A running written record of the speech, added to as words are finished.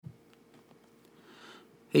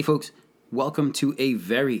Hey folks, welcome to a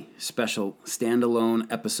very special standalone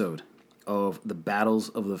episode of the Battles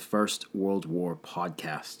of the First World War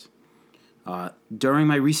podcast. During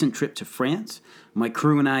my recent trip to France, my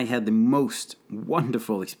crew and I had the most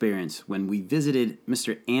wonderful experience when we visited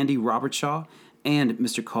Mr. Andy Robertshaw and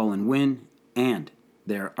Mr. Colin Wynne and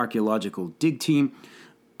their archaeological dig team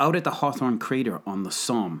out at the Hawthorn crater on the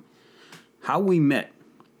Somme. How we met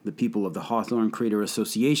the people of the Hawthorn Crater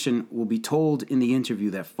Association will be told in the interview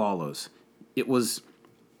that follows. It was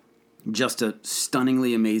just a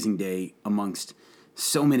stunningly amazing day amongst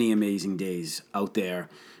so many amazing days out there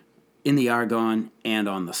in the Argonne and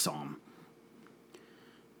on the Somme.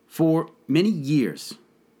 For many years,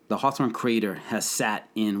 the Hawthorn Crater has sat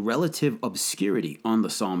in relative obscurity on the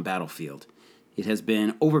Somme battlefield. It has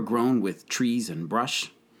been overgrown with trees and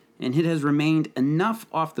brush, and it has remained enough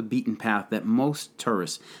off the beaten path that most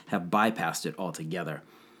tourists have bypassed it altogether.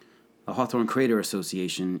 The Hawthorn Crater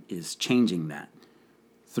Association is changing that.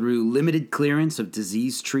 Through limited clearance of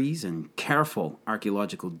diseased trees and careful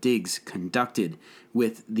archaeological digs conducted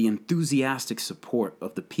with the enthusiastic support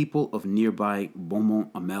of the people of nearby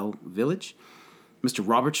Beaumont-Hamel village, Mr.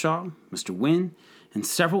 Robertshaw, Mr. Wynne, and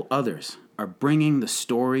several others are bringing the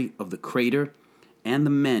story of the crater and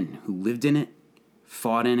the men who lived in it,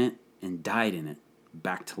 fought in it, and died in it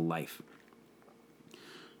back to life.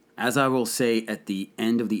 As I will say at the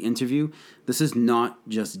end of the interview, this is not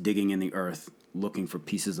just digging in the earth looking for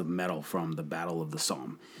pieces of metal from the Battle of the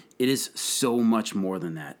Somme. It is so much more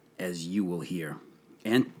than that, as you will hear.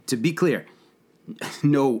 And to be clear,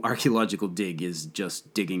 no archaeological dig is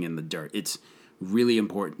just digging in the dirt. It's really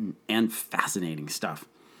important and fascinating stuff.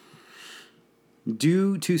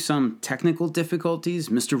 Due to some technical difficulties,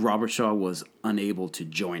 Mr. Robertshaw was unable to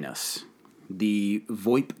join us. The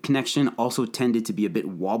VoIP connection also tended to be a bit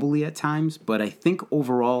wobbly at times, but I think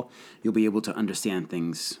overall you'll be able to understand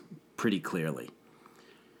things pretty clearly.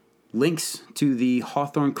 Links to the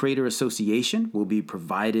Hawthorn Crater Association will be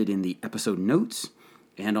provided in the episode notes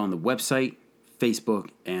and on the website, Facebook,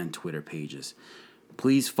 and Twitter pages.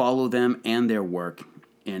 Please follow them and their work.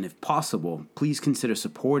 And if possible, please consider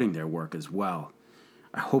supporting their work as well.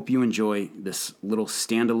 I hope you enjoy this little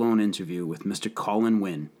standalone interview with Mr. Colin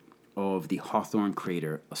Wynne of the Hawthorn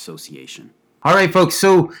Crater Association. All right, folks,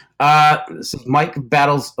 so this is Mike,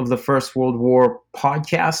 Battles of the First World War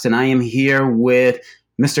podcast, and I am here with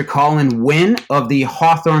Mr. Colin Wynne of the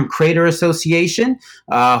Hawthorn Crater Association.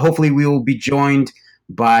 Hopefully we will be joined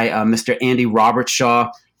by Mr. Andy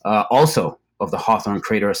Robertshaw, also of the Hawthorn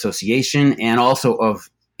Crater Association, and also of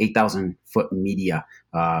 8,000 Foot Media,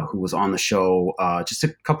 who was on the show just a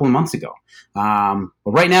couple of months ago.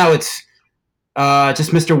 But right now it's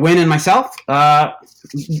just Mr. Wynne and myself.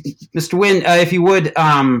 Mr. Wynne, if you would,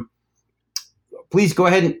 please go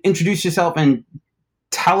ahead and introduce yourself and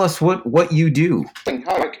tell us what you do. Hi,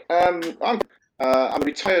 Mike. I'm a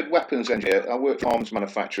retired weapons engineer. I worked for an arms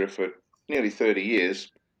manufacturer for nearly 30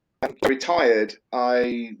 years. When I retired,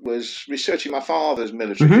 I was researching my father's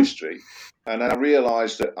military history, and then I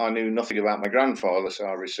realised that I knew nothing about my grandfather, so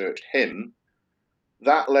I researched him.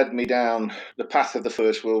 That led me down the path of the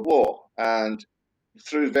First World War, and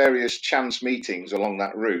through various chance meetings along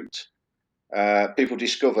that route, people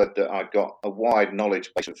discovered that I'd got a wide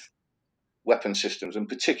knowledge base of weapon systems, and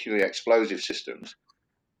particularly explosive systems.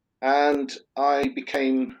 And I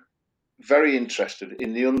became very interested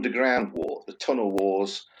in the underground war, the tunnel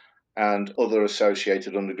wars, and other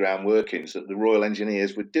associated underground workings that the Royal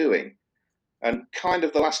Engineers were doing. And kind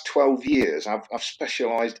of the last 12 years, I've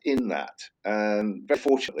specialised in that. And very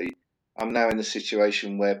fortunately, I'm now in the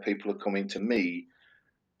situation where people are coming to me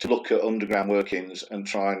to look at underground workings and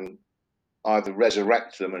try and either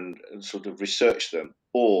resurrect them and sort of research them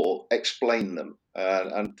or explain them.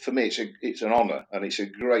 And for me, it's an honour and it's a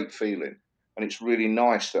great feeling. And it's really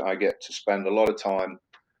nice that I get to spend a lot of time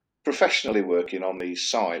professionally working on these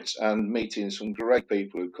sites and meeting some great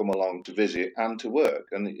people who come along to visit and to work.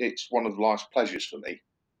 And it's one of life's pleasures for me.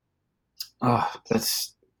 Oh,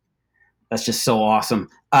 that's just so awesome.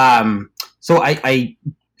 So I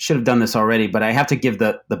should have done this already, but I have to give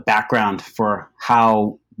the background for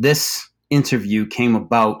how this interview came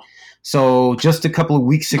about. So just a couple of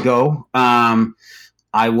weeks ago,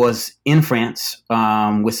 I was in France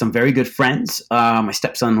with some very good friends, my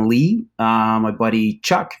stepson Lee, my buddy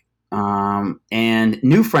Chuck, and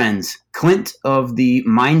new friends, Clint of the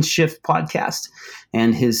Mind Shift podcast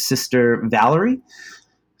and his sister Valerie.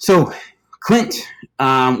 So Clint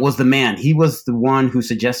was the man. He was the one who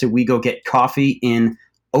suggested we go get coffee in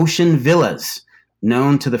Ocean Villas,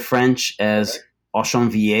 known to the French as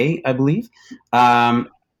Auchanvier, I believe.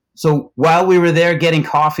 So while we were there getting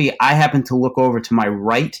coffee, I happened to look over to my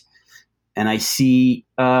right, and I see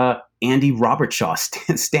Andy Robertshaw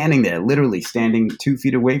standing there, literally standing 2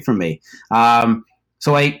 feet away from me.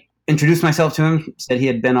 So I introduced myself to him, said he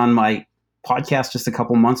had been on my podcast just a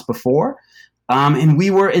couple months before, and we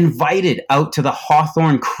were invited out to the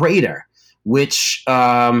Hawthorn crater, which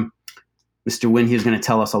Mr. Wynn is going to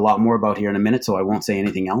tell us a lot more about here in a minute, so I won't say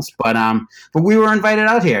anything else. But we were invited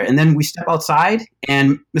out here, and then we step outside,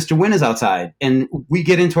 and Mr. Wynn is outside, and we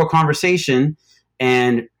get into a conversation,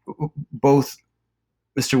 and both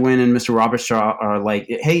Mr. Wynn and Mr. Robertshaw are like,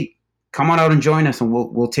 "Hey, come on out and join us, and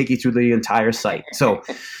we'll take you through the entire site." So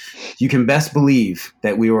you can best believe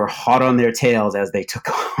that we were hot on their tails as they took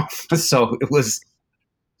off. So it was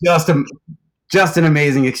just a just an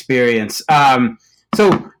amazing experience.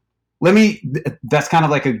 So let me. That's kind of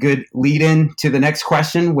like a good lead in to the next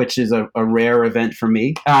question, which is a rare event for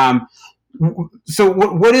me. So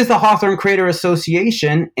what is the Hawthorn Crater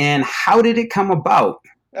Association, and how did it come about?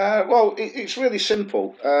 Well, it's really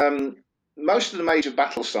simple. Most of the major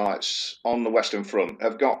battle sites on the Western Front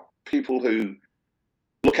have got people who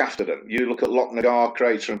look after them. You look at Loch Nagar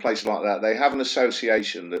crater and places like that, they have an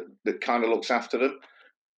association that kind of looks after them.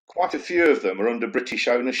 Quite a few of them are under British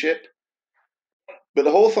ownership. But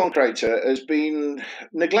the Hawthorn crater has been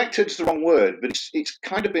neglected, is the wrong word, but it's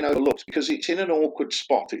kind of been overlooked because it's in an awkward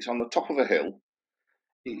spot. It's on the top of a hill.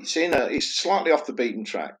 It's slightly off the beaten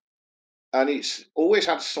track, and it's always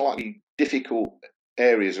had slightly difficult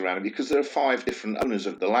areas around it because there are five different owners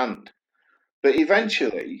of the land. But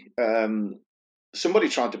eventually, somebody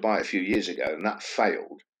tried to buy it a few years ago, and that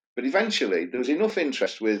failed. But eventually, there was enough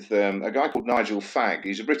interest with a guy called Nigel Fagg.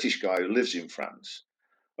 He's a British guy who lives in France,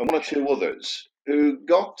 and one or two others who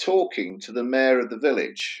got talking to the mayor of the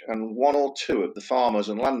village and one or two of the farmers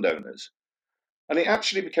and landowners. And it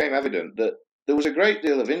actually became evident that there was a great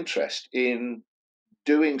deal of interest in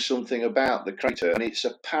doing something about the crater and its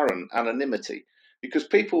apparent anonymity because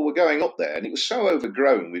people were going up there and it was so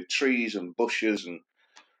overgrown with trees and bushes and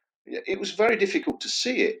it was very difficult to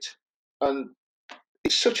see it. And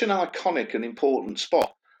it's such an iconic and important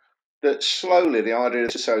spot that slowly the idea of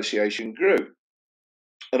this association grew.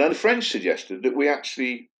 And then the French suggested that we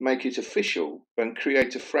actually make it official and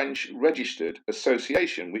create a French registered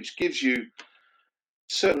association, which gives you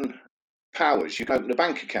certain powers. You can open a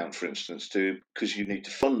bank account, for instance, to because you need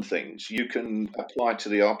to fund things. You can apply to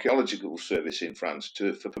the archaeological service in France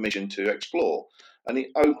for permission to explore, and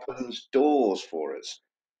it opens doors for us.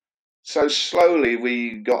 So slowly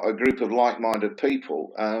we got a group of like-minded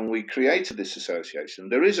people, and we created this association.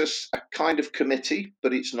 There is a kind of committee,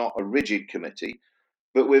 but it's not a rigid committee.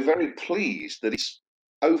 But we're very pleased that it's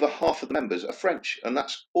over half of the members are French, and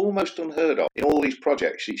that's almost unheard of in all these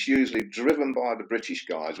projects. It's usually driven by the British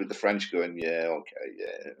guys, with the French going, "Yeah, okay,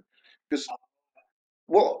 yeah." Because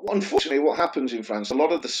unfortunately, what happens in France, a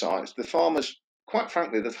lot of the sites, the farmers, quite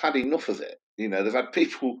frankly, they've had enough of it. You know, they've had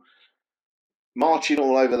people marching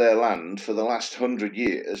all over their land for the last 100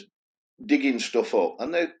 years, digging stuff up,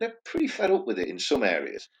 and they're pretty fed up with it in some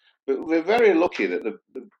areas. But we're very lucky that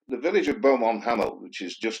the village of Beaumont Hamel, which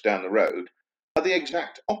is just down the road, are the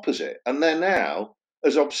exact opposite, and they're now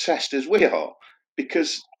as obsessed as we are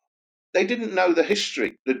because they didn't know the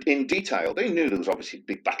history in detail. They knew there was obviously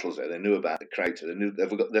big battles there. They knew about the crater. They knew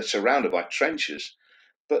they're surrounded by trenches,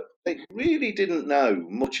 but they really didn't know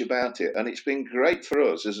much about it. And it's been great for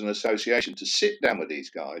us as an association to sit down with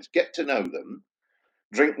these guys, get to know them,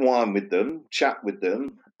 drink wine with them, chat with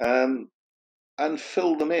them, and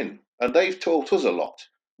fill them in. And they've taught us a lot.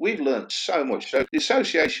 We've learnt so much. So the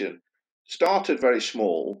association started very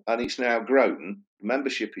small and it's now grown.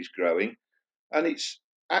 Membership is growing and it's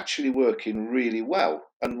actually working really well.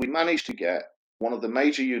 And we managed to get one of the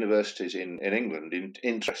major universities in England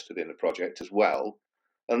interested in the project as well.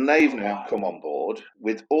 And they've now come on board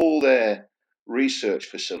with all their research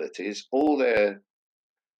facilities, all their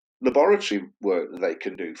laboratory work that they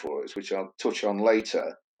can do for us, which I'll touch on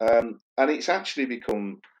later. And it's actually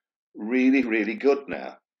become really, really good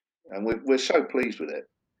now. And we're so pleased with it.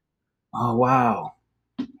 Oh wow!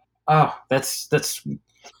 Oh, that's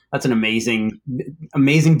an amazing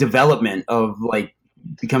development of like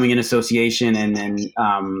becoming an association and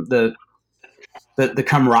the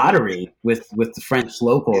camaraderie with the French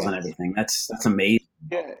locals Yeah. and everything. That's amazing.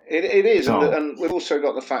 Yeah, it is, So and we've also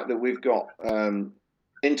got the fact that we've got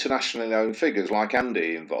internationally known figures like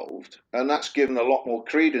Andy involved, and that's given a lot more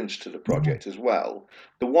credence to the project as well.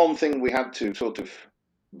 The one thing we had to sort of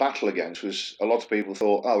battle against was a lot of people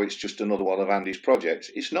thought, oh, it's just another one of Andy's projects.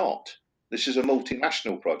 It's not. This is a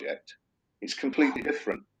multinational project. It's completely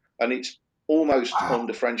different, and it's almost Wow.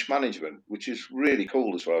 under French management, which is really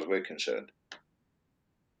cool as far as we're concerned.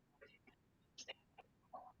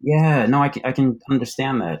 Yeah, no, I can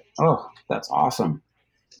understand that. Oh, that's awesome.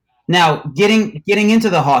 Now, getting into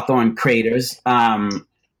the Hawthorn craters, I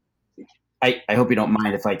hope you don't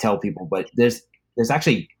mind if I tell people, but there's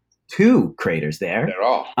actually two craters there. There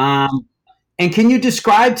are. Um, and can you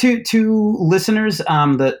describe to listeners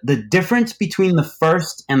the difference between the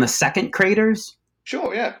first and the second craters?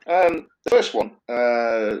 Sure, yeah. The first one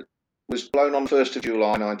was blown on 1st of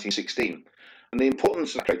July 1916. And the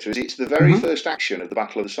importance of that crater is it's the very Mm-hmm. first action of the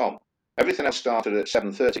Battle of the Somme. Everything else started at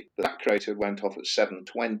 7:30, but that crater went off at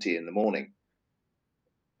 7:20 in the morning.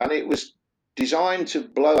 And it was designed to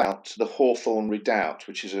blow out the Hawthorn Redoubt,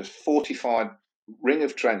 which is a fortified ring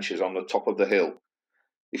of trenches on the top of the hill.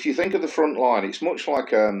 If you think of the front line, it's much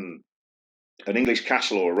like an English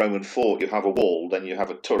castle or a Roman fort. You have a wall, then you have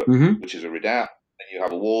a turret, Mm-hmm. which is a redoubt, then you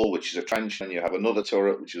have a wall, which is a trench, then you have another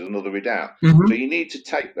turret, which is another redoubt. So Mm-hmm. you need to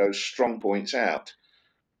take those strong points out.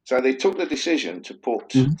 So they took the decision to put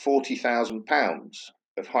Mm-hmm. £40,000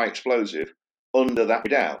 of high explosive under that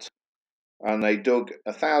redoubt, and they dug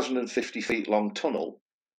a 1,050 feet long tunnel,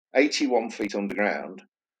 81 feet underground,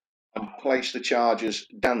 and placed the charges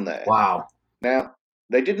down there. Wow. Now,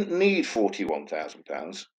 they didn't need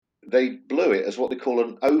 £41,000. They blew it as what they call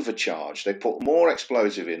an overcharge. They put more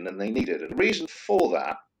explosive in than they needed. And the reason for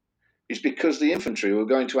that is because the infantry were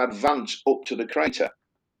going to advance up to the crater.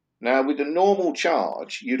 Now, with a normal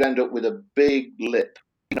charge, you'd end up with a big lip,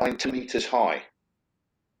 90 meters high,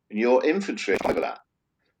 and your infantry over that.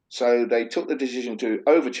 So they took the decision to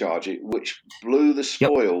overcharge it, which blew the Yep.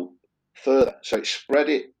 spoil further. So it spread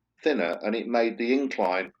it thinner and it made the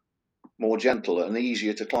incline more gentle and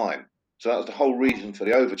easier to climb. So that was the whole reason for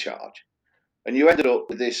the overcharge. And you ended up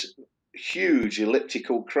with this huge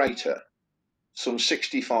elliptical crater, some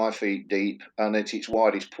 65 feet deep, and at its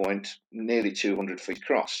widest point, nearly 200 feet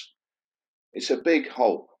across. It's a big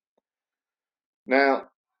hole. Now,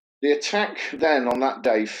 the attack then on that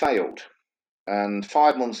day failed, and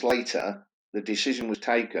 5 months later, the decision was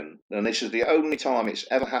taken, and this is the only time it's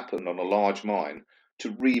ever happened on a large mine,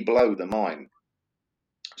 to re-blow the mine.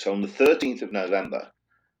 So on the 13th of November,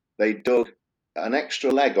 they dug an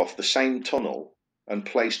extra leg off the same tunnel and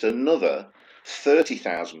placed another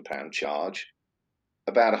 £30,000 charge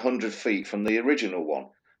about 100 feet from the original one.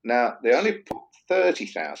 Now, they only put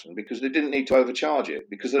 30,000 because they didn't need to overcharge it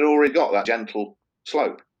because they'd already got that gentle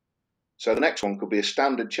slope. So the next one could be a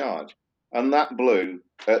standard charge. And that blew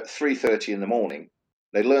at 3:30 in the morning.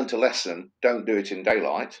 They learnt a lesson, don't do it in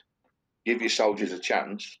daylight, give your soldiers a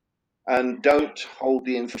chance, and don't hold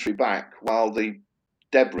the infantry back while the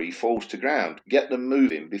debris falls to ground. Get them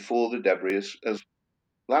moving before the debris has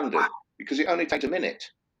landed, because it only takes a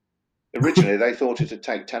minute. Originally, they thought it would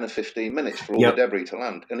take 10 or 15 minutes for all the Yep. debris to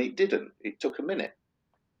land, and it didn't. It took a minute.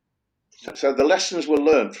 So the lessons were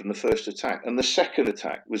learned from the first attack, and the second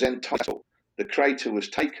attack was entitled "The Crater was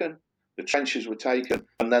taken, the trenches were taken,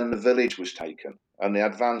 and then the village was taken." And the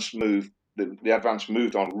advance moved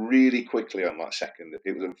on really quickly on that second.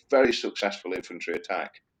 It was a very successful infantry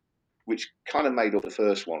attack, which kind of made up the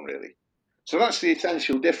first one, really. So that's the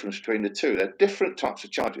essential difference between the two. They're different types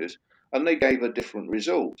of charges, and they gave a different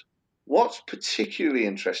result. What's particularly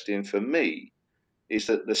interesting for me is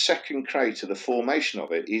that the second crater, the formation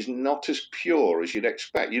of it, is not as pure as you'd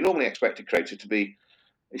expect. You normally expect a crater to be,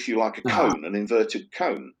 if you like, a Uh-huh. cone, an inverted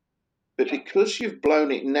cone. But because you've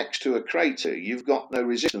blown it next to a crater, you've got no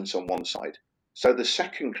resistance on one side. So the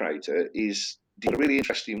second crater is in a really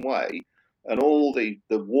interesting way, and all the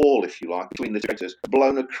wall, if you like, between the two craters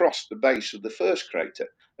blown across the base of the first crater.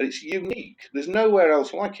 And it's unique. There's nowhere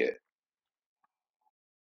else like it.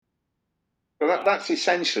 So that's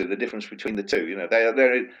essentially the difference between the two.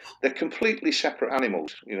 They're completely separate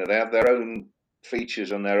animals. They have their own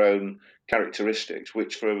features and their own characteristics,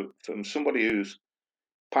 which from somebody who's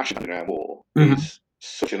passionate about war Mm-hmm. is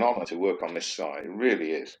such an honour to work on this side. It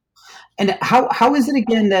really is. And how is it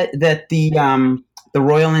again that the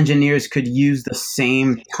Royal Engineers could use the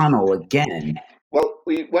same tunnel again? Well,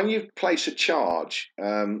 when you place a charge,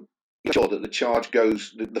 you're sure that the charge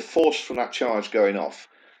goes, the force from that charge going off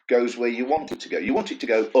goes where you want it to go. You want it to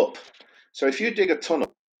go up. So if you dig a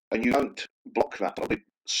tunnel and you don't block that tunnel,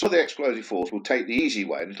 some of the explosive force will take the easy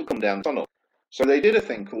way and it'll come down the tunnel. So they did a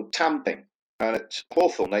thing called tamping. And at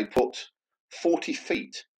Hawthorn, they put 40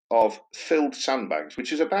 feet of filled sandbags,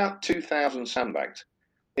 which is about 2,000 sandbags,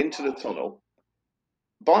 into the tunnel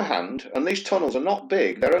by hand, and these tunnels are not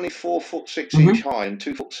big. They're only 4 foot 6 inch Mm-hmm. high and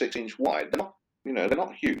 2 foot 6 inch wide. They're not, they're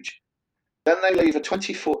not huge. Then they leave a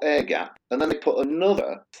 20-foot air gap, and then they put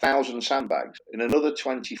another 1,000 sandbags in another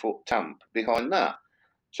 20-foot tamp behind that.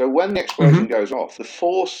 So when the explosion Hmm. goes off, the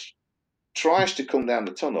force tries to come down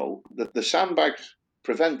the tunnel, the sandbags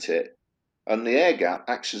prevent it, and the air gap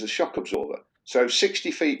acts as a shock absorber. So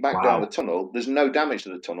 60 feet back down the Wow. tunnel, there's no damage to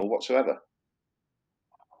the tunnel whatsoever.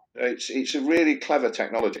 It's a really clever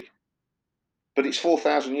technology, but it's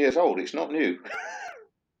 4,000 years old. It's not new.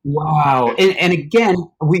 Wow. And again,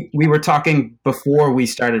 we were talking before we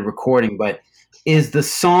started recording, but is the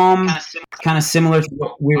Psalm kind of similar to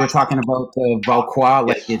what we were talking about the Vauquois,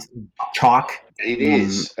 like Yes, it's chalk, it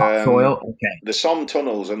is. topsoil? Okay. The Somme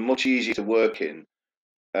tunnels are much easier to work in.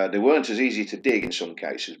 They weren't as easy to dig in some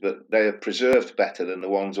cases, but they are preserved better than the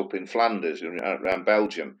ones up in Flanders and around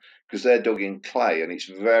Belgium because they're dug in clay and it's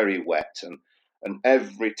very wet. And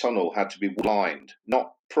every tunnel had to be lined,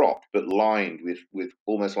 not propped, but lined with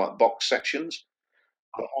almost like box sections.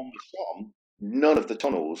 But on the Somme, none of the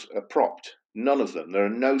tunnels are propped. None of them. There are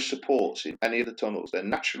no supports in any of the tunnels. They're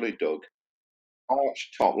naturally dug,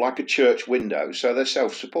 arched top, like a church window, so they're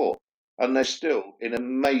self support. And they're still in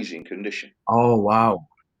amazing condition. Oh, wow.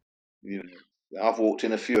 You know, I've walked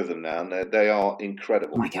in a few of them now, and they are Oh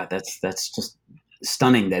incredible. my God, that's just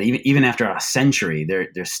stunning that even after a century,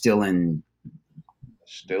 they're still in.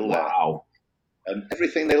 Still there, Wow. and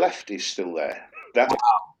everything they left is still there. That's it.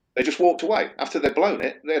 They just walked away after they'd blown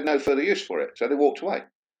it. They had no further use for it, so they walked away.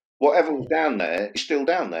 Whatever was down there is still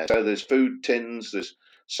down there. So there's food tins, there's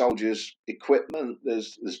soldiers' equipment,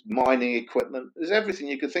 there's mining equipment, there's everything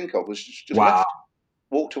you could think of was just Wow. left,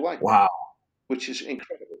 walked away, Wow. which is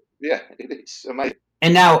incredible. Yeah, it's amazing.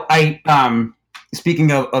 And now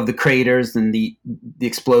speaking of the craters and the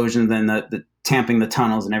explosions and the tamping the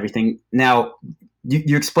tunnels and everything. Now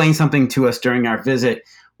you explained something to us during our visit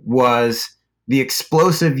was the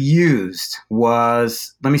explosive used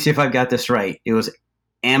was, let me see if I've got this right. It was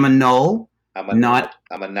ammonul, not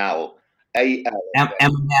I'm a now. A-L at the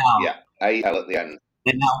end. ammonal. Yeah, A-L at the end.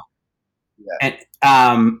 And now Yeah,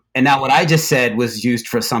 and now what I just said was used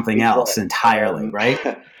for something else incorrect. entirely, right?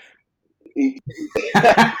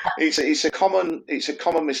 It's a common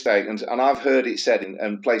mistake, and I've heard it said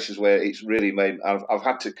in places where it's really made. I've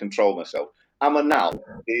had to control myself. Amonal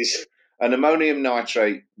is an ammonium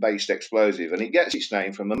nitrate based explosive, and it gets its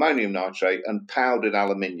name from ammonium nitrate and powdered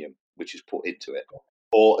aluminium, which is put into it,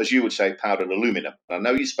 or as you would say, powdered aluminum. I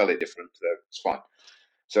know you spell it different, so it's fine.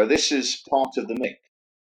 So this is part of the mix,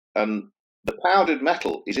 and the powdered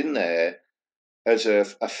metal is in there as a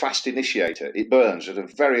fast initiator. It burns at a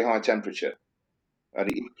very high temperature and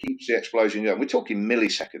it keeps the explosion going. We're talking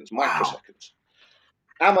milliseconds, Wow. microseconds.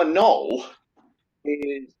 Amonol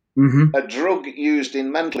is Mm-hmm. a drug used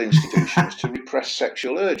in mental institutions to repress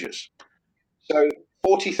sexual urges. So,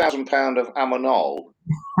 £40,000 of Amonol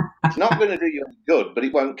is not going to do you any good, but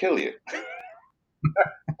it won't kill you.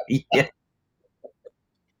 Yeah.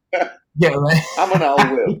 Yeah. Right.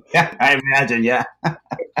 Amonol will. Yeah. I imagine. Yeah.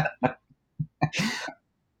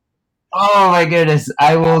 Oh my goodness.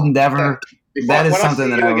 I will Yeah. never. That is When I something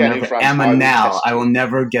see that you I will again in never. France, I will Amanal. test I will you.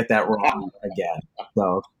 never get that wrong again.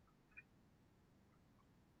 So.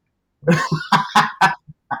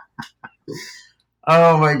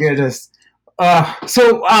 Oh my goodness. What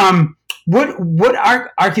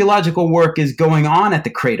archaeological work is going on at the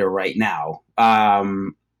crater right now?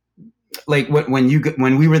 Like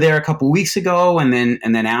when we were there a couple weeks ago, and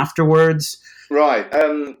then afterwards. Right.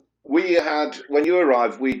 We had, when you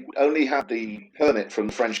arrived, we only had the permit from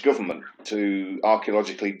the French government to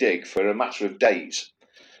archaeologically dig for a matter of days.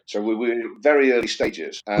 So we were very early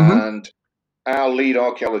stages. Mm-hmm. And our lead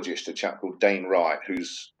archaeologist, a chap called Dane Wright,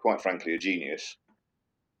 who's quite frankly a genius,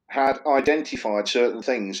 had identified certain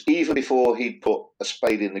things even before he'd put a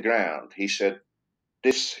spade in the ground. He said,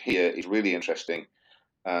 this here is really interesting,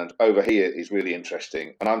 and over here is really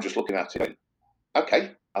interesting. And I'm just looking at it,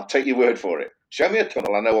 okay, I'll take your word for it. Show me a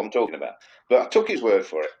tunnel, I know what I'm talking about. But I took his word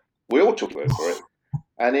for it. We all took his word for it.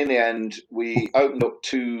 And in the end, we opened up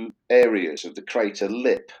two areas of the crater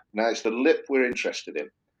lip. Now, it's the lip we're interested in.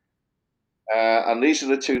 And these are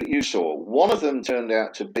the two that you saw. One of them turned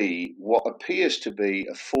out to be what appears to be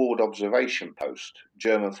a forward observation post,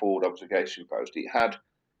 German forward observation post. It had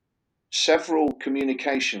several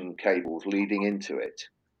communication cables leading into it,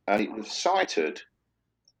 and it was sited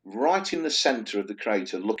right in the centre of the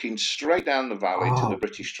crater, looking straight down the valley to the Oh,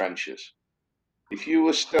 British trenches. If you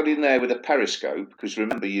were studying there with a periscope, because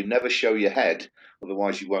remember, you never show your head,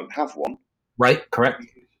 otherwise you won't have one, right. Correct.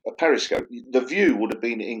 a periscope, the view would have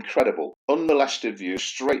been incredible. Unmolested view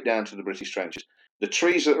straight down to the British trenches. The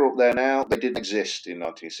trees that are up there now, they didn't exist in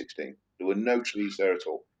 1916. There were no trees there at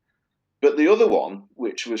all. But the other one,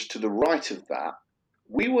 which was to the right of that,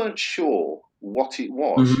 we weren't sure what it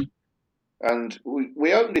was. Mm-hmm. And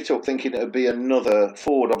we opened it up thinking it would be another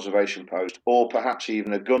forward observation post or perhaps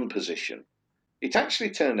even a gun position. It actually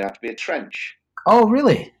turned out to be a trench. Oh,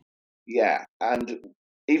 really? Yeah, and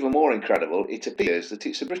even more incredible, it appears that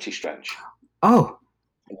it's a British trench. Oh,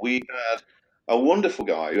 We had a wonderful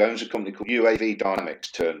guy who owns a company called UAV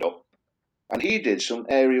Dynamics turned up, and he did some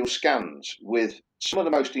aerial scans with some of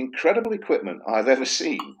the most incredible equipment I've ever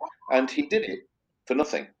seen. And he did it for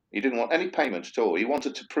nothing. He didn't want any payment at all. He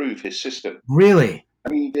wanted to prove his system. really?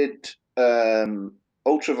 He did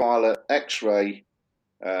ultraviolet, X-ray,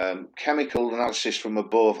 chemical analysis from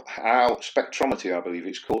above, spectrometry, I believe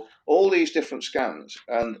it's called, all these different scans.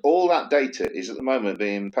 And all that data is at the moment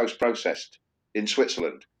being post-processed in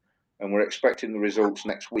Switzerland. And we're expecting the results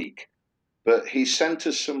next week. But he sent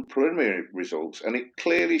us some preliminary results, and it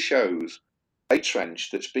clearly shows a trench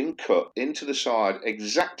that's been cut into the side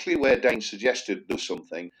exactly where Dane suggested there was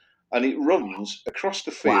something, and it runs across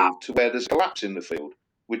the Wow. field to where there's a collapse in the field,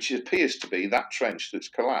 which appears to be that trench that's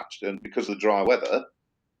collapsed and because of the dry weather,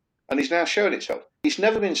 and he's now showing itself. It's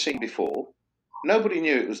never been seen before. Nobody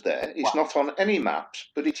knew it was there. It's not on any maps,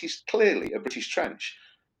 but it is clearly a British trench.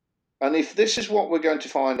 And if this is what we're going to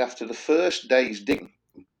find after the first day's digging,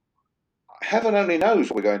 heaven only knows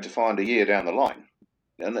what we're going to find a year down the line.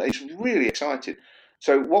 And it's really exciting.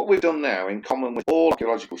 So what we've done now, in common with all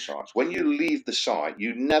archaeological sites, when you leave the site,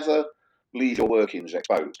 you never leave your workings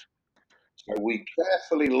exposed. So we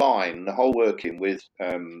carefully line the whole working with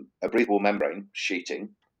a breathable membrane sheeting,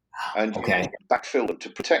 and Okay. you backfill them to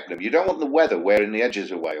protect them. You don't want the weather wearing the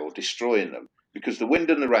edges away or destroying them, because the wind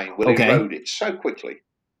and the rain will erode it so quickly.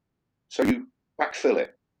 So you backfill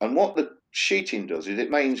it. And what the sheeting does is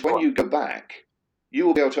it means when you go back, you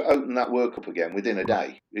will be able to open that work up again within a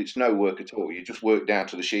day. It's no work at all. You just work down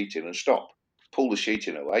to the sheeting and stop. Pull the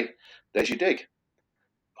sheeting away. There's your dig.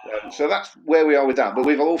 So that's where we are with that. But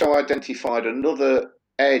we've also identified another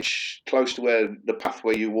edge close to where the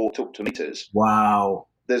pathway you walked up to meet us. Wow.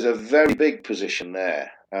 There's a very big position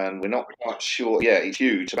there, and we're not quite sure. Yeah, it's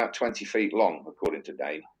huge. It's about 20 feet long, according to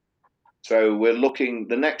Dane. So we're looking,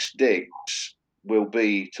 the next digs will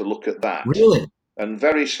be to look at that. Really? And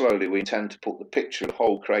very slowly we intend to put the picture of the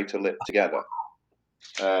whole crater lip together.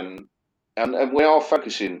 And we are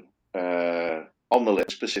focusing on the lip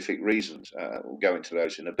for specific reasons. We'll go into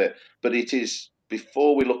those in a bit. But it is,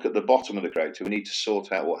 before we look at the bottom of the crater, we need to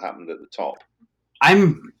sort out what happened at the top.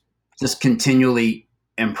 I'm just continually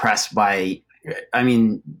impressed by, I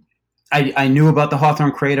mean, I knew about the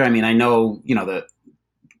Hawthorn crater. I mean, I know,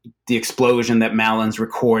 the explosion that Mallin's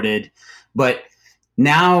recorded, but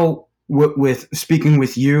now with speaking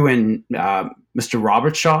with you and Mr.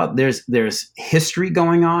 Robert Shaw, there's history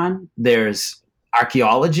going on. There's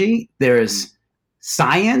archaeology. There's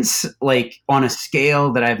science, like on a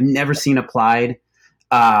scale that I've never seen applied.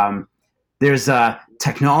 There's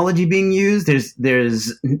technology being used.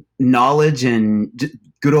 There's knowledge and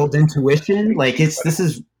good old intuition. Like this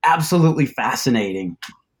is absolutely fascinating.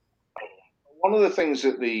 One of the things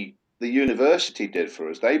that the university did for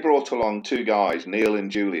us, they brought along two guys, Neil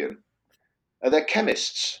and Julian. They're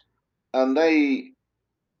chemists, and they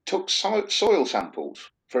took soil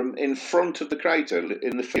samples from in front of the crater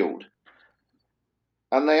in the field,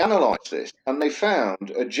 and they analysed this, and they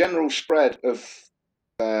found a general spread of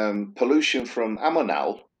pollution from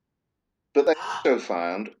ammonal, but they also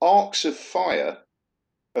found arcs of fire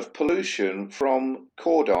of pollution from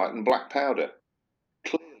cordite and black powder.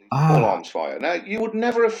 Clearly, small arms fire. Now, you would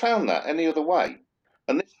never have found that any other way.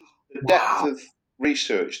 And this is the depth of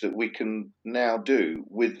research that we can now do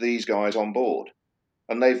with these guys on board.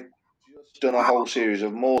 And they've just done a whole series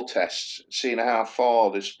of more tests, seeing how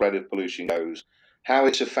far the spread of pollution goes, how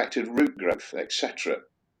it's affected root growth, etc.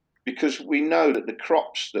 Because we know that the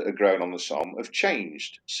crops that are grown on the Somme have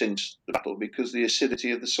changed since the battle because the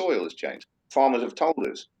acidity of the soil has changed. Farmers have told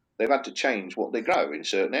us they've had to change what they grow in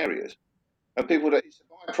certain areas. And people, it's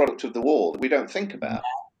a byproduct of the war that we don't think about.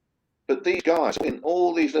 But these guys put in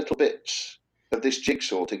all these little bits of this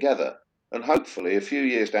jigsaw together, and hopefully a few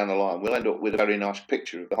years down the line we'll end up with a very nice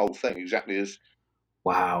picture of the whole thing exactly as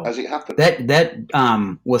it happened.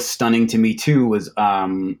 That was stunning to me too, was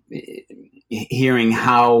hearing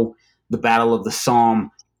how the Battle of the Somme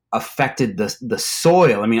affected the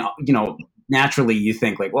soil. I mean, naturally you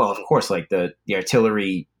think like, well, of course, like the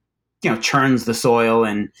artillery, churns the soil,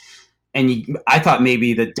 and I thought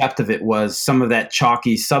maybe the depth of it was some of that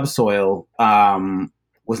chalky subsoil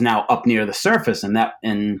was now up near the surface,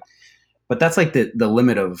 but that's like the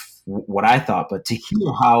limit of what I thought. But to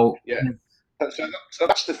hear how, so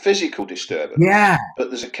that's the physical disturbance. Yeah. But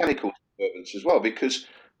there's a chemical disturbance as well, because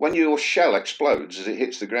when your shell explodes as it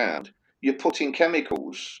hits the ground, you're putting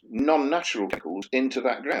chemicals, non-natural chemicals, into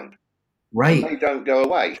that ground, and Right. they don't go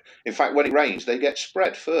away. In fact, when it rains, they get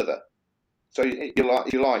spread further. So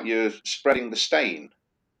you're spreading the stain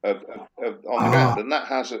on the Oh, ground, and that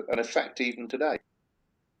has an effect even today.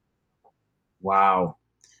 wow.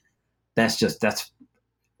 That's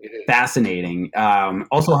It is. fascinating.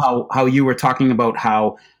 Also, how you were talking about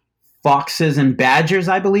how foxes and badgers,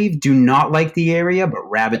 I believe, do not like the area, but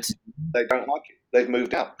rabbits. They don't like it. They've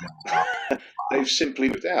moved out. They've simply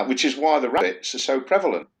moved out, which is why the rabbits are so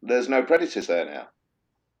prevalent. There's no predators there now.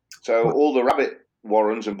 So all the rabbit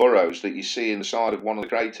warrens and burrows that you see in the side of one of the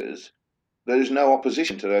craters, there's no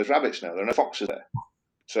opposition to those rabbits now. There are no foxes there.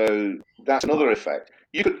 So that's another effect.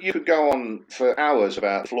 You could go on for hours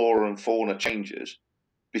about flora and fauna changes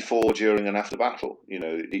before, during, and after battle.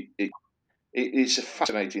 It's a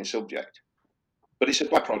fascinating subject, but it's a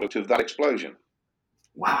byproduct of that explosion.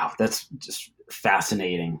 Wow, that's just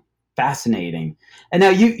fascinating. Fascinating. And now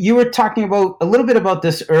you were talking about a little bit about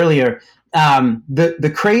this earlier.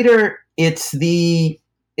 The crater, it's the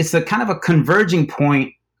kind of a converging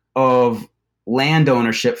point of land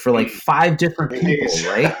ownership for like five different It people, is.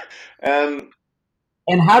 right? um,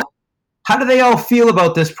 And how do they all feel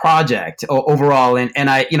about this project overall? And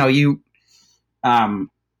I, um,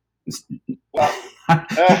 well,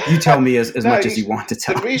 you tell me as no, much as you want to the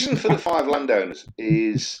tell. reason for the five landowners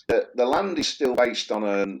is that the land is still based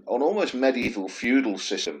on almost medieval feudal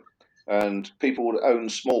system, and people would own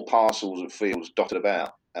small parcels of fields dotted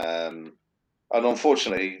about. And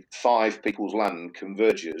unfortunately, five people's land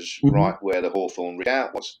converges Hmm. right where the Hawthorn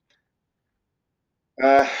redoubt was.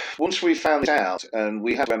 Uh, Once we found this out, and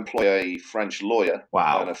we had to employ a French lawyer and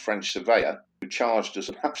Wow. a French surveyor who charged us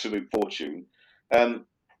an absolute fortune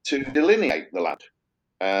to delineate the land.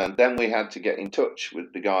 And then we had to get in touch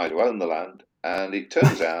with the guys who own the land. And it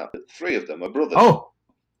turns out that three of them are brothers, Oh,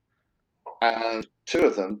 and two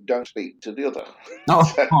of them don't speak to the other. oh,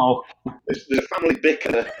 So oh, there's a family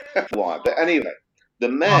bicker. Why? But anyway, the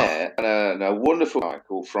oh. mayor and a wonderful guy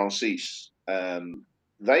called Francis,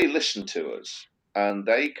 they listened to us and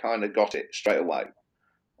they kind of got it straight away.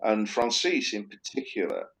 And Francis, in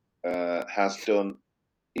particular, has done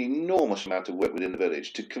enormous amount of work within the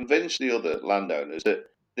village to convince the other landowners that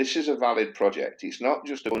this is a valid project. It's not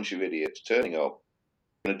just a bunch of idiots turning up,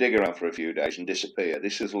 going to dig around for a few days and disappear.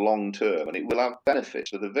 This is long term and it will have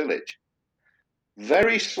benefits for the village.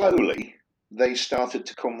 Very slowly, they started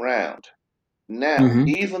to come round. Now, Hmm.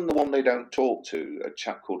 even the one they don't talk to, a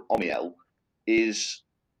chap called Omiel, is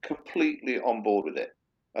completely on board with it.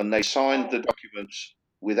 And they signed the documents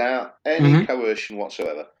without any Hmm. coercion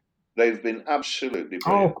whatsoever. They've been absolutely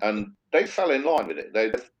brilliant. Oh, And they fell in line with it.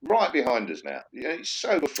 They're right behind us now. It's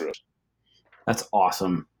so good for us. that's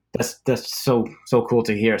awesome. That's so cool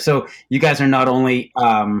to hear. So you guys are not only,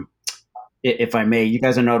 if I may, you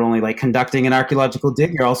guys are not only like conducting an archaeological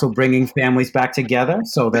dig, you're also bringing families back together.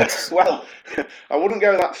 So that's Well, I wouldn't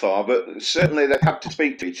go that far, but certainly they have to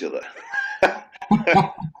speak to each other,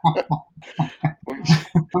 which,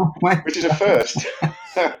 my. which is a first.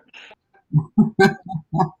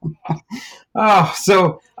 Oh,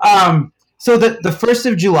 so the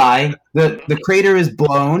 1st of July, the crater is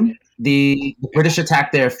blown. The British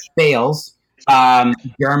attack there fails.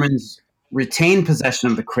 Germans retain possession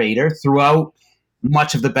of the crater throughout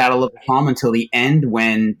much of the Battle of the Somme until the end,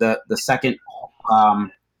 when the second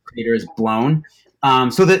crater is blown.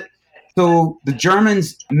 So the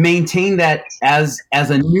Germans maintain that as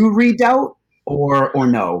a new redoubt, or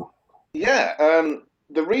no. Yeah,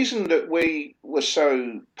 the reason that we were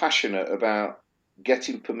so passionate about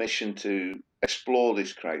getting permission to explore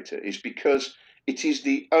this crater is because it is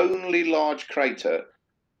the only large crater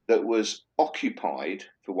that was occupied,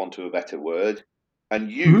 for want of a better word,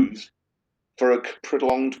 and Hmm. used for a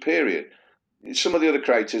prolonged period. Some of the other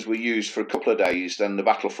craters were used for a couple of days, then the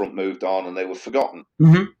battlefront moved on and they were forgotten.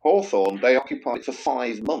 Hmm. Hawthorn, they occupied it for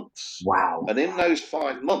 5 months. Wow. And in those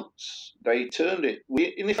 5 months, they turned it.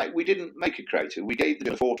 In effect, we didn't make a crater, we gave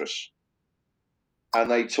them a fortress.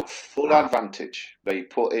 And they took full Wow. advantage. They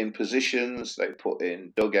put in positions, they put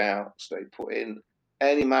in dugouts, they put in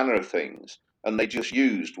any manner of things, and they just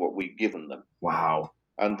used what we'd given them. Wow.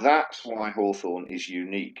 And that's why Hawthorn is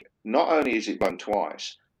unique. Not only is it blown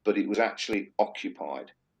twice, but it was actually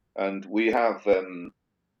occupied. And we have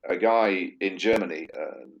a guy in Germany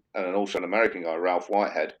and also an American guy, Ralph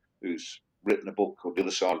Whitehead, who's written a book called The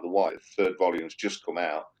Other Side of the White. The third volume's just come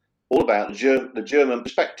out, all about the German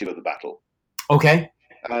perspective of the battle. Okay.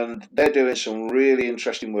 And they're doing some really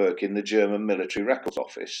interesting work in the German Military Records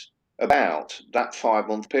Office about that 5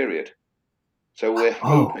 month period. So we're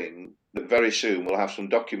Oh. hoping that very soon we'll have some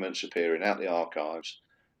documents appearing out the archives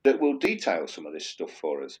that will detail some of this stuff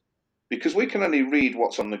for us, because we can only read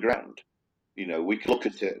what's on the ground. We can look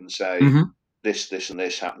at it and say Mm-hmm. this, and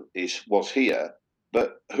this was here,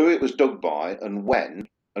 but who it was dug by and when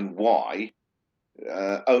and why,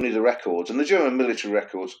 only the records. And the German military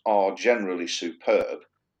records are generally superb.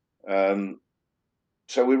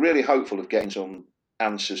 So we're really hopeful of getting some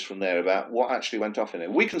answers from there about what actually went off in there.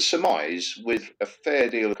 We can surmise with a fair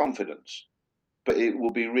deal of confidence, but it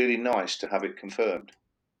will be really nice to have it confirmed.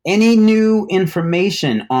 Any new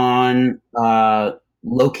information on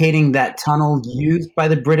locating that tunnel used by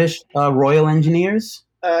the British Royal Engineers?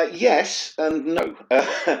 Yes and no.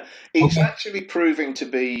 It's Okay. actually proving to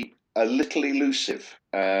be a little elusive.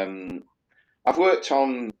 I've worked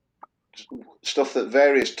on stuff that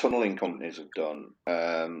various tunnelling companies have done,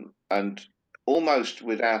 and almost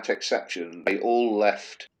without exception, they all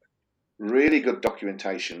left really good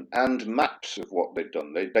documentation and maps of what they'd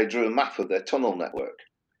done. They drew a map of their tunnel network.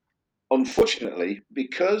 Unfortunately,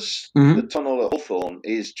 because the Mm-hmm. tunnel at Hawthorn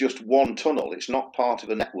is just one tunnel, it's not part of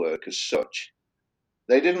a network as such.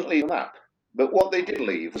 They didn't leave a map, but what they did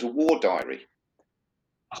leave was a war diary.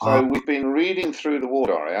 Uh, So we've been reading through the war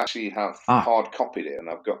diary. I actually have ah, hard copied it, and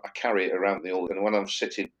I carry it around me all. And when I'm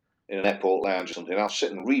sitting in an airport lounge or something, I'll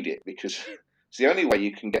sit and read it because it's the only way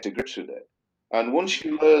you can get to grips with it. And once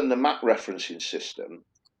you learn the map referencing system,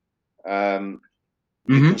 you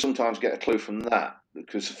mm-hmm. can sometimes get a clue from that,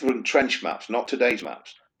 because from trench maps, not today's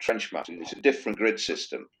maps, trench maps, it's a different grid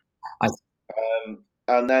system. I,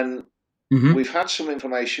 And then mm-hmm. we've had some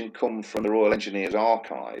information come from the Royal Engineers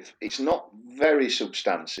Archive. It's not very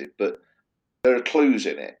substantive, but there are clues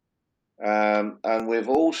in it. And we've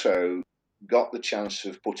also got the chance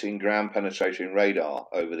of putting ground penetrating radar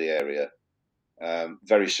over the area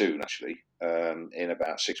very soon, actually, in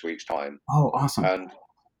about 6 weeks' time. Oh, awesome. And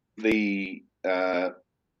the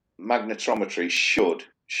magnetometry should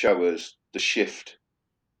show us the shift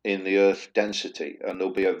in the Earth density, and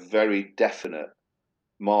there'll be a very definite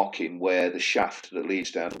marking where the shaft that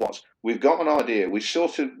leads down was. We've got an idea. We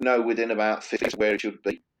sort of know within about 50 where it should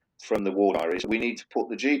be from the war diaries. We need to put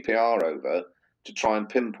the GPR over to try and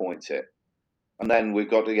pinpoint it. And then we've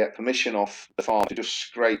got to get permission off the farm to just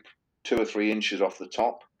scrape 2 or 3 inches off the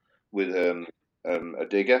top with a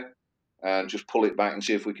digger and just pull it back and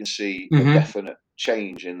see if we can see a Mm-hmm. definite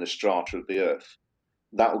change in the strata of the Earth.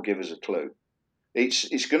 That will give us a clue.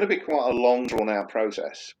 It's going to be quite a long, drawn-out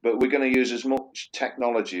process, but we're going to use as much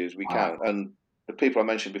technology as we Wow. can. And the people I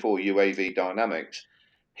mentioned before, UAV Dynamics,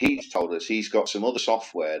 he's told us he's got some other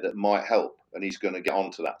software that might help, and he's going to get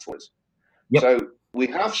onto that for us. Yep. So we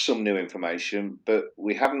have some new information, but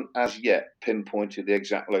we haven't as yet pinpointed the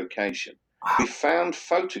exact location. We found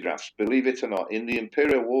photographs, believe it or not, in the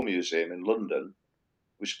Imperial War Museum in London.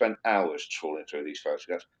 We spent hours trawling through these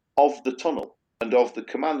photographs of the tunnel and of the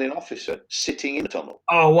commanding officer sitting in the tunnel,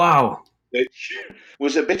 Oh, wow. which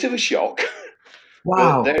was a bit of a shock. But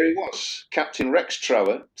Wow. there he was, Captain Rex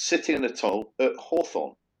Trower, sitting in the tunnel at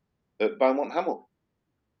Hawthorn, at Beaumont Hamel.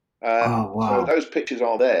 Oh, So wow. those pictures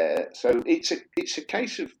are there. So it's a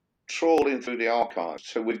case of trawling through the archives.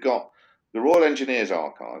 So we've got the Royal Engineers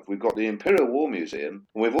Archive, we've got the Imperial War Museum,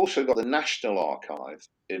 and we've also got the National Archive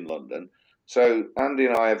in London. So Andy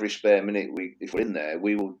and I, every spare minute, if we're in there,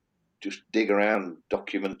 we will just dig around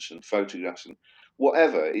documents and photographs and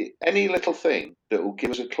whatever, any little thing that will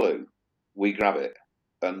give us a clue, we grab it,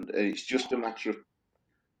 and it's just a matter of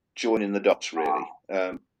joining the dots, really.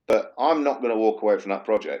 But I'm not going to walk away from that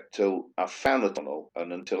project till I've found the tunnel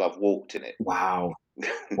and until I've walked in it. Wow.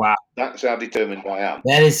 Wow. That's how determined I am.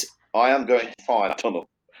 That is, I am going to find that tunnel.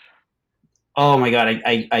 oh my God.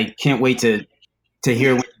 I can't wait to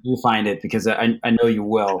hear when you do find it, because I know you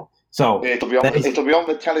will. So that is, It'll be on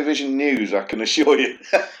the television news, I can assure you.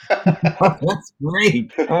 oh, that's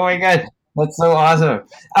great. Oh my God. That's so awesome.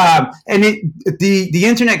 And the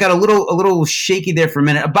internet got a little shaky there for a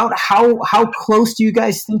minute. About how close do you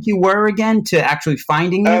guys think you were again to actually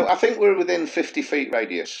finding it? I think we're within 50 feet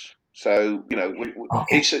radius. So,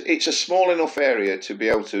 Okay. it's a small enough area to be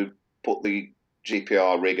able to put the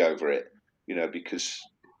GPR rig over it, because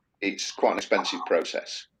it's quite an expensive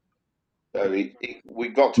process. So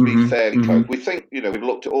we've got to be Mm-hmm. fairly Mm-hmm. close. We think, we've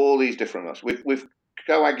looked at all these different maps. We've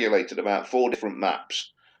coagulated about 4 different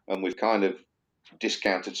maps, and we've kind of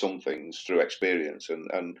discounted some things through experience.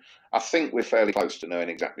 And I think we're fairly close to knowing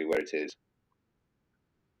exactly where it is.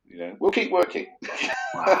 We'll keep working.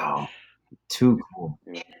 Wow. Too cool.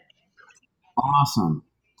 Awesome.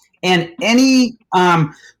 And any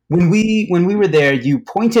when we were there, you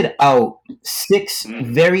pointed out 6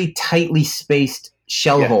 Mm. very tightly spaced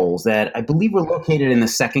shell Yeah. holes that I believe were located in the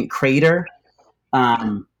second crater.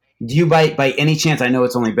 Do you, by any chance, I know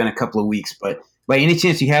it's only been a couple of weeks, but by any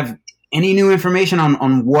chance, you have any new information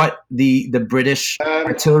on what the British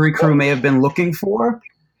artillery crew may have been looking for?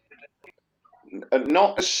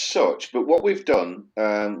 Not as such, but what we've done,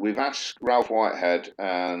 we've asked Ralph Whitehead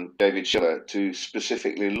and David Schiller to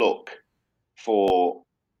specifically look for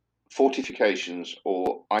fortifications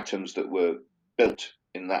or items that were built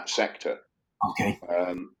in that sector. Okay.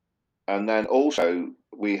 And then also,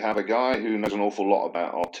 we have a guy who knows an awful lot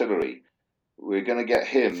about artillery. We're going to get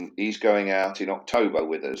him. He's going out in October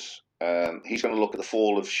with us. He's going to look at the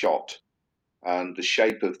fall of shot and the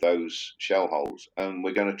shape of those shell holes, and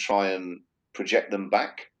we're going to try and project them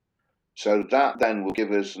back. So that then will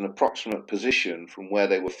give us an approximate position from where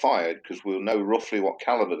they were fired, because we'll know roughly what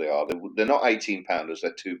caliber they are. They're not 18 pounders;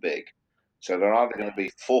 they're too big. So they're either going to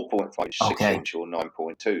be 4.5, 6 Okay. inch, or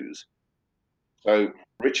 9.2s. So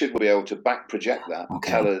Richard will be able to back project that and Okay.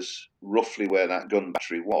 tell us roughly where that gun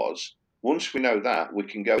battery was. Once we know that, we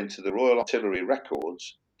can go into the Royal Artillery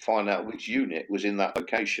records, find out which unit was in that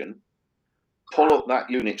location, pull up that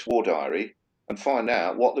unit's war diary, and find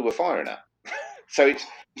out what they were firing at. So it's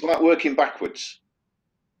like working backwards.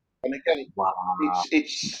 And again, Wow.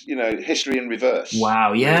 it's history in reverse.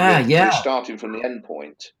 Wow. Yeah. We're Yeah. starting from the end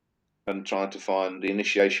point and trying to find the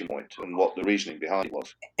initiation point and what the reasoning behind it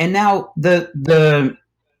was. And now the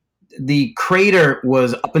crater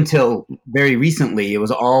was, up until very recently, it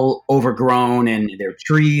was all overgrown and there are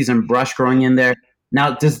trees and brush growing in there.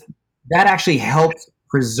 Now, does that actually help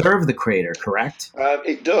preserve the crater? Correct.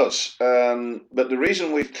 It does, but the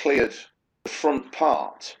reason we've cleared the front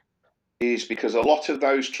part is because a lot of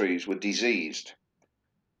those trees were diseased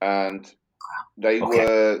and they Okay.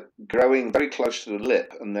 were growing very close to the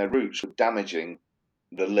lip, and their roots were damaging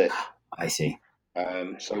the lip. I see.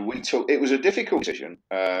 So it was a difficult decision,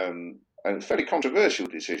 and a fairly controversial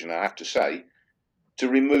decision, I have to say, to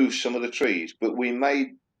remove some of the trees. But we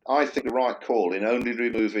made, I think, the right call in only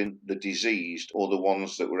removing the diseased or the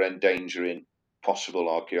ones that were endangering possible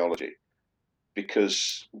archaeology.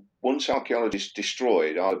 Because once archaeology is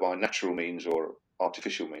destroyed, either by natural means or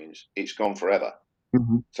artificial means, it's gone forever.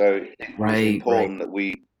 Mm-hmm. So it was important Right. that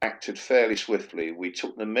we acted fairly swiftly. We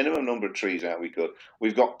took the minimum number of trees out we could.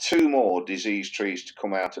 We've got 2 more diseased trees to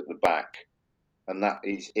come out at the back, and that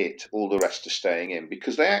is it. All the rest are staying in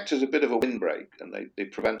because they act as a bit of a windbreak and they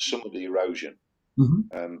prevent some of the erosion.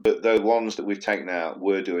 Mm-hmm. But the ones that we've taken out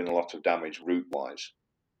were doing a lot of damage root wise.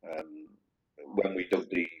 When we dug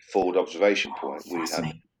the forward observation point, we had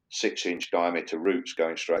Fascinating. 6-inch diameter roots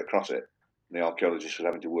going straight across it. And the archaeologists were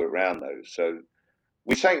having to work around those. So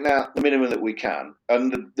we take now the minimum that we can.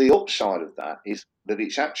 And the upside of that is that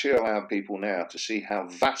it's actually allowed people now to see how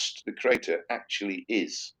vast the crater actually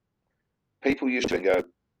is. People used to go,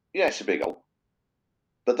 yeah, it's a big hole.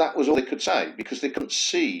 But that was all they could say because they couldn't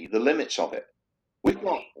see the limits of it.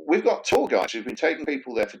 We've got tour guides who've been taking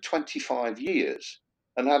people there for 25 years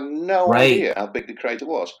and had no Right. idea how big the crater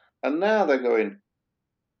was. And now they're going,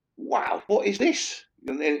 wow, what is this?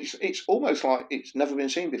 And it's almost like it's never been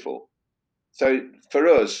seen before. So for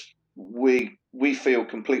us, we feel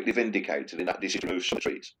completely vindicated in that decision to remove some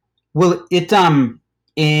trees. Well,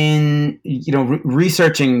 in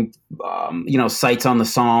researching sites on the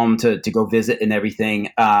Somme to go visit and everything.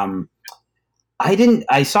 I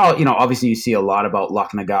saw, obviously you see a lot about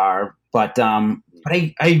Loch Nagar, but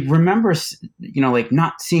I remember, like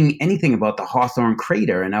not seeing anything about the Hawthorn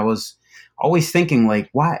crater. And I was always thinking, like,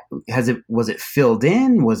 what was it filled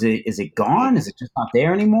in? Is it gone? Is it just not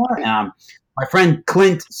there anymore? My friend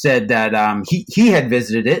Clint said that he had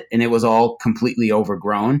visited it and it was all completely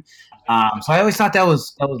overgrown. So I always thought that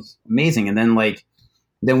was amazing. And then we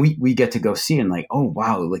get to go see and like, oh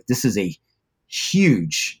wow, like this is a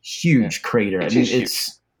huge crater. I It mean, is huge.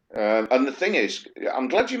 And the thing is, I'm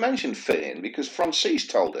glad you mentioned filling because Francis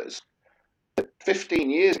told us that 15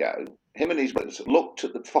 years ago, him and his brothers looked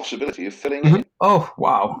at the possibility of filling Mhm. in. Oh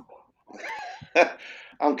wow.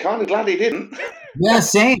 I'm kind of glad he didn't. Yeah,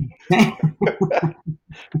 same. That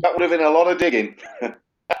would have been a lot of digging.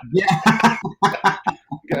 Yeah.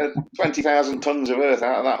 Get 20,000 tons of earth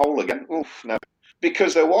out of that hole again. Oof, no.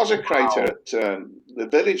 Because there was a crater Wow. at the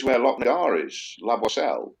village where Loch Nagar is, La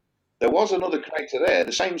Boisselle. There was another crater there,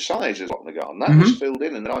 the same size as Loch Nagar, and that was Hmm. filled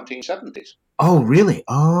in the 1970s. Oh really? And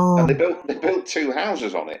Oh. they built 2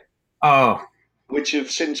 houses on it, Oh. which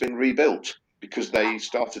have since been rebuilt because they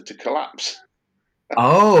started to collapse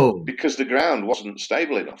Oh. because the ground wasn't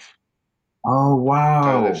stable enough. Oh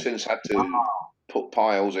So they've wow. since had to put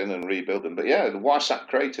piles in and rebuild them. But yeah, the Wysap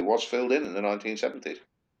crater was filled in the 1970s.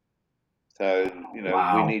 So, we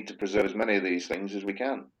Wow. need to preserve as many of these things as we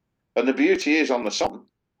can. And the beauty is on the Somme,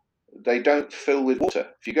 they don't fill with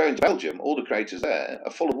water. If you go into Belgium, all the craters there are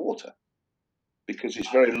full of water because it's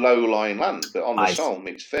very low-lying land. But on the I Somme,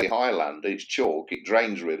 it's fairly high land, it's chalk, it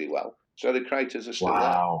drains really well. So the craters are still there.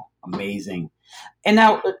 Wow, amazing. And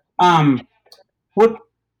now, what?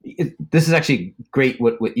 This is actually great.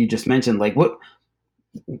 What you just mentioned, like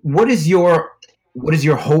what is your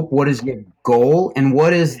hope? What is your goal? And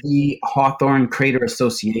what is the Hawthorn Crater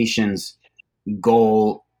Association's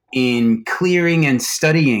goal in clearing and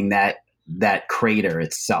studying that crater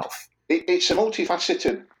itself? It's a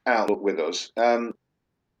multifaceted outlook with us.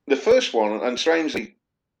 The first one, and strangely,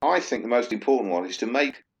 I think the most important one, is to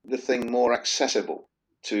make the thing more accessible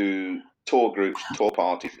to tour groups, tour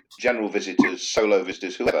parties, general visitors, solo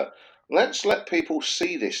visitors, whoever. Let's let people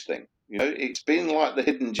see this thing. It's been like the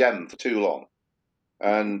hidden gem for too long.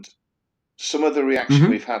 And some of the reaction Mm-hmm.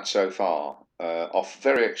 we've had so far off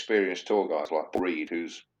very experienced tour guides like Paul Reed,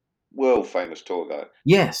 who's world famous tour guide,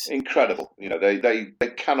 Yes. incredible. They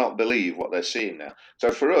cannot believe what they're seeing now.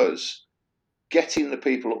 So for us, getting the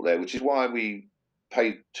people up there, which is why we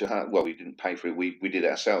paid to have, well, we didn't pay for it, we did it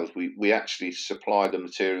ourselves. We actually supplied the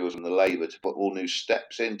materials and the labour to put all new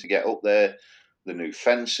steps in to get up there, the new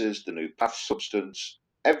fences, the new path substance,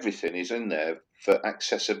 everything is in there for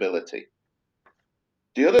accessibility.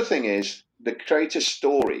 The other thing is the creator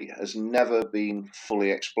story has never been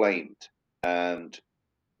fully explained, and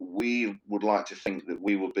we would like to think that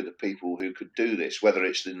we would be the people who could do this, whether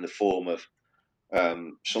it's in the form of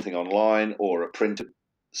something online or a printed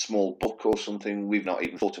small book or something. We've not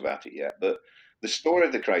even thought about it yet, but the story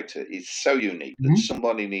of the creator is so unique that Mm-hmm.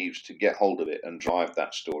 somebody needs to get hold of it and drive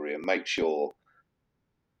that story and make sure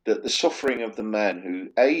that the suffering of the men who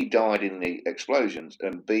A, died in the explosions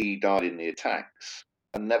and B, died in the attacks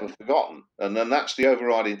are never forgotten. And then that's the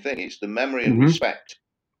overriding thing. It's the memory and Mm-hmm. respect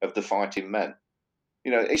of the fighting men.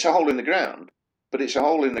 It's a hole in the ground, but it's a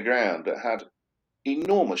hole in the ground that had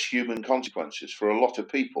enormous human consequences for a lot of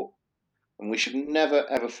people. And we should never,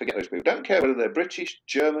 ever forget those people. Don't care whether they're British,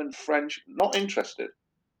 German, French, not interested.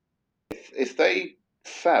 If they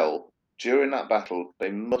fell during that battle, they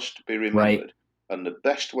must be Right. remembered. And the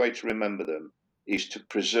best way to remember them is to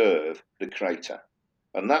preserve the crater.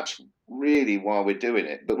 And that's really why we're doing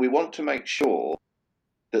it. But we want to make sure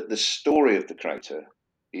that the story of the crater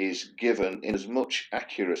is given in as much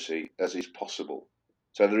accuracy as is possible.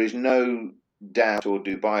 So there is no doubt or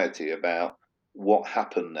dubiety about what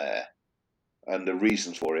happened there and the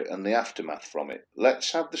reasons for it and the aftermath from it.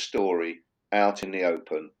 Let's have the story out in the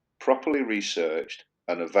open, properly researched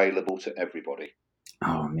and available to everybody.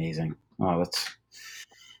 Oh, amazing. Oh,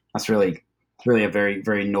 that's really a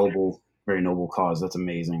very noble cause. That's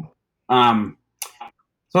amazing. Um,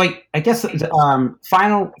 so I guess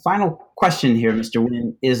final question here, Mr.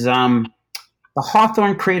 Wynn, is the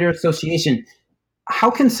Hawthorne Creator Association. How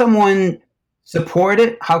can someone support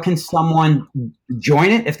it? How can someone join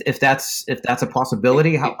it if that's a It,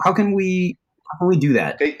 possibility? it, How can we do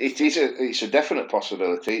that? it's a definite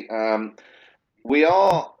possibility. We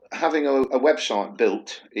are having a website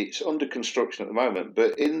built. It's under construction at the moment,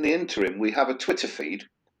 but in the interim, we have a Twitter feed,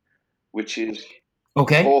 which is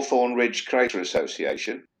Okay. Hawthorn Ridge Crater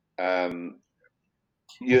Association. Um,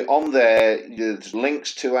 you're on there. There's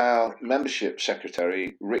links to our membership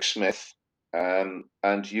secretary, Rick Smith,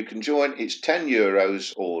 and you can join. It's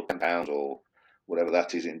 €10 or £10 or whatever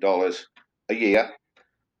that is in dollars a year.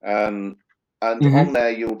 Um, and on Mm-hmm.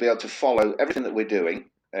 there, you'll be able to follow everything that we're doing.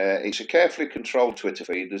 It's a carefully controlled Twitter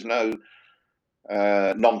feed. There's no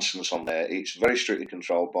nonsense on there. It's very strictly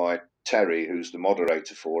controlled by Terry, who's the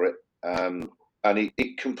moderator for it. And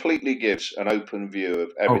it completely gives an open view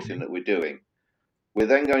of everything Okay. that we're doing. We're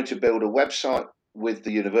then going to build a website with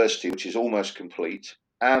the university, which is almost complete,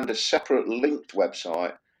 and a separate linked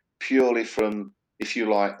website purely from, if you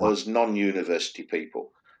like, Wow. us non-university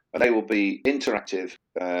people. And they will be interactive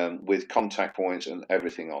with contact points and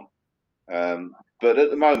everything on. But at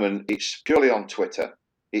the moment, it's purely on Twitter.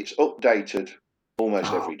 It's updated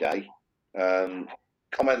almost Oh, every day. Um,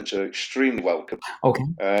 Comments are extremely welcome. okay.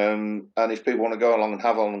 And if people want to go along and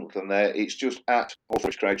have on them there, it's just at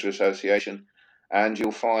Hawthorne Creator Association. And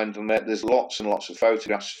you'll find them there. There's lots and lots of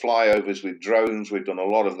photographs, flyovers with drones. We've done a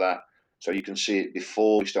lot of that. So you can see it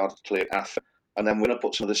before we start to clear after. And then we're going to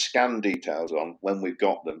put some of the scan details on when we've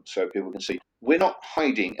got them so people can see. We're not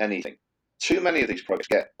hiding anything. Too many of these projects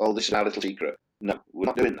get, oh, this is our little secret. No, we're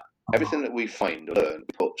not doing that. Everything that we find or learn,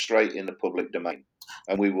 we put straight in the public domain.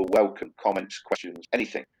 And we will welcome comments, questions,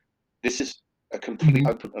 anything. This is a completely Mm-hmm.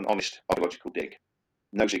 open and honest archaeological dig.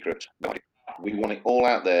 No secrets. No. We want it all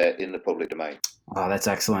out there in the public domain. Oh, that's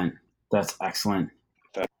excellent. That's excellent.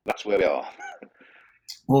 So that's where we are.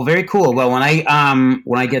 Well, very cool. Well, when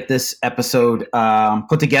I get this episode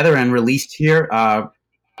put together and released here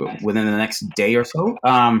within the next day or so,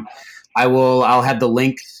 I'll have the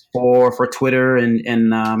links for Twitter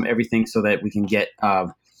and everything so that we can get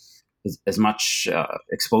as much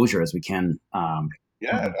exposure as we can.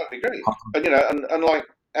 Yeah, that'd be great. And and like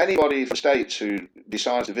anybody from the States who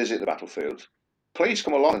decides to visit the battlefield, please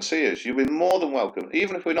come along and see us. You'll be more than welcome.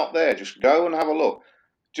 Even if we're not there, just go and have a look.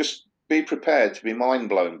 Just be prepared to be mind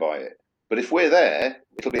blown by it. But if we're there,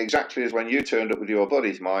 it'll be exactly as when you turned up with your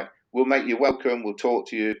buddies, Mike. We'll make you welcome. We'll talk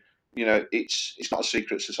to you. It's not a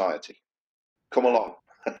secret society. Come along.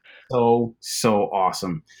 So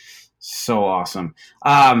awesome. So awesome.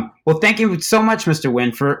 Well, thank you so much, Mr.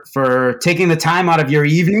 Wynn, for taking the time out of your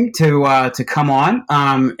evening to come on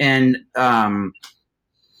and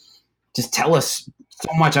just tell us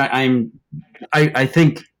so much. I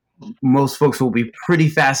think most folks will be pretty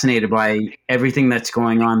fascinated by everything that's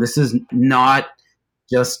going on. This is not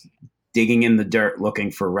just digging in the dirt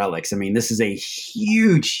looking for relics. I mean, this is a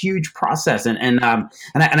huge process, and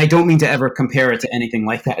I don't mean to ever compare it to anything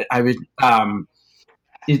like that. I was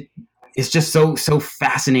it's just so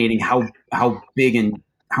fascinating how big and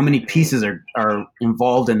how many pieces are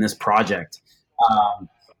involved in this project.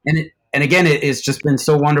 And again, it's just been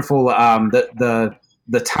so wonderful. The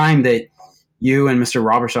time that you and Mr.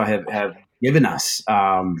 Robertshaw have given us,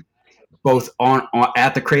 both on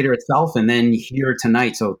at the crater itself and then here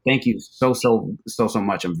tonight. So thank you so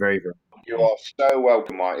much. I'm very. You are so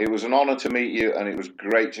welcome, Mike. It was an honour to meet you, and it was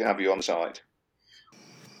great to have you on site.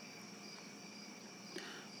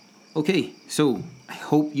 Okay, so I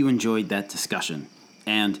hope you enjoyed that discussion.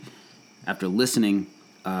 And after listening,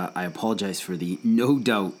 I apologize for the no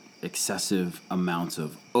doubt excessive amounts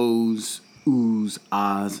of ohs, oohs,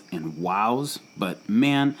 ahs, and wows. But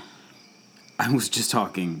man, I was just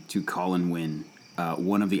talking to Colin Wynn,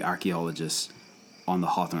 one of the archaeologists on the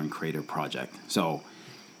Hawthorn Crater project. So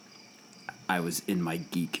I was in my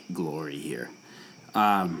geek glory here.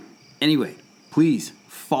 Anyway, please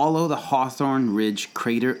follow the Hawthorn Ridge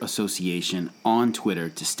Crater Association on Twitter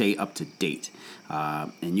to stay up to date.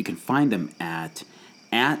 And you can find them at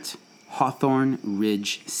Hawthorn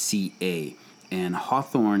Ridge CA. And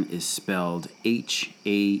Hawthorn is spelled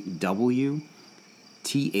HAWTHORN.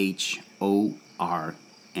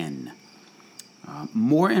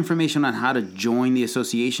 More information on how to join the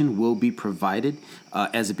association will be provided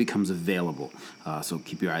as it becomes available. So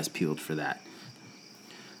keep your eyes peeled for that.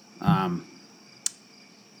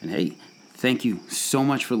 And hey, thank you so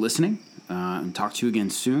much for listening, and talk to you again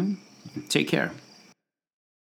soon. Take care.